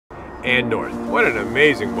Ann North. What an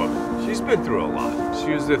amazing woman. She's been through a lot.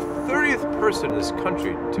 She was the 30th person in this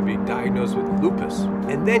country to be diagnosed with lupus.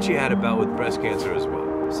 And then she had a bout with breast cancer as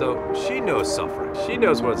well. So she knows suffering. She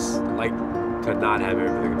knows what it's like to not have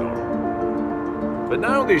everything normal. But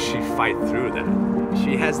not only does she fight through that,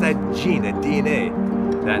 she has that gene, that DNA,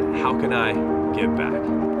 that how can I give back?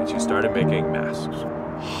 And she started making masks.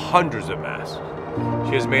 Hundreds of masks.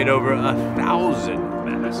 She has made over 1,000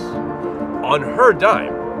 masks on her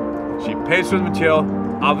dime. She pays for the material,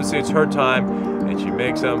 obviously it's her time, and she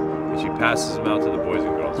makes them, and she passes them out to the Boys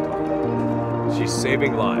and Girls Club. She's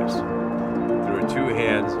saving lives through her 2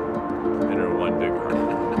 hands and her 1 big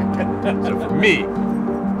heart. So for me,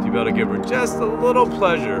 to be able to give her just a little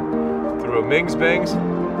pleasure through a MingsBings,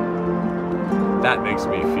 that makes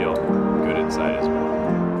me feel good inside as well.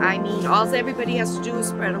 I mean, all everybody has to do is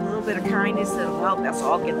spread a little bit of kindness, and it'll help us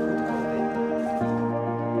all get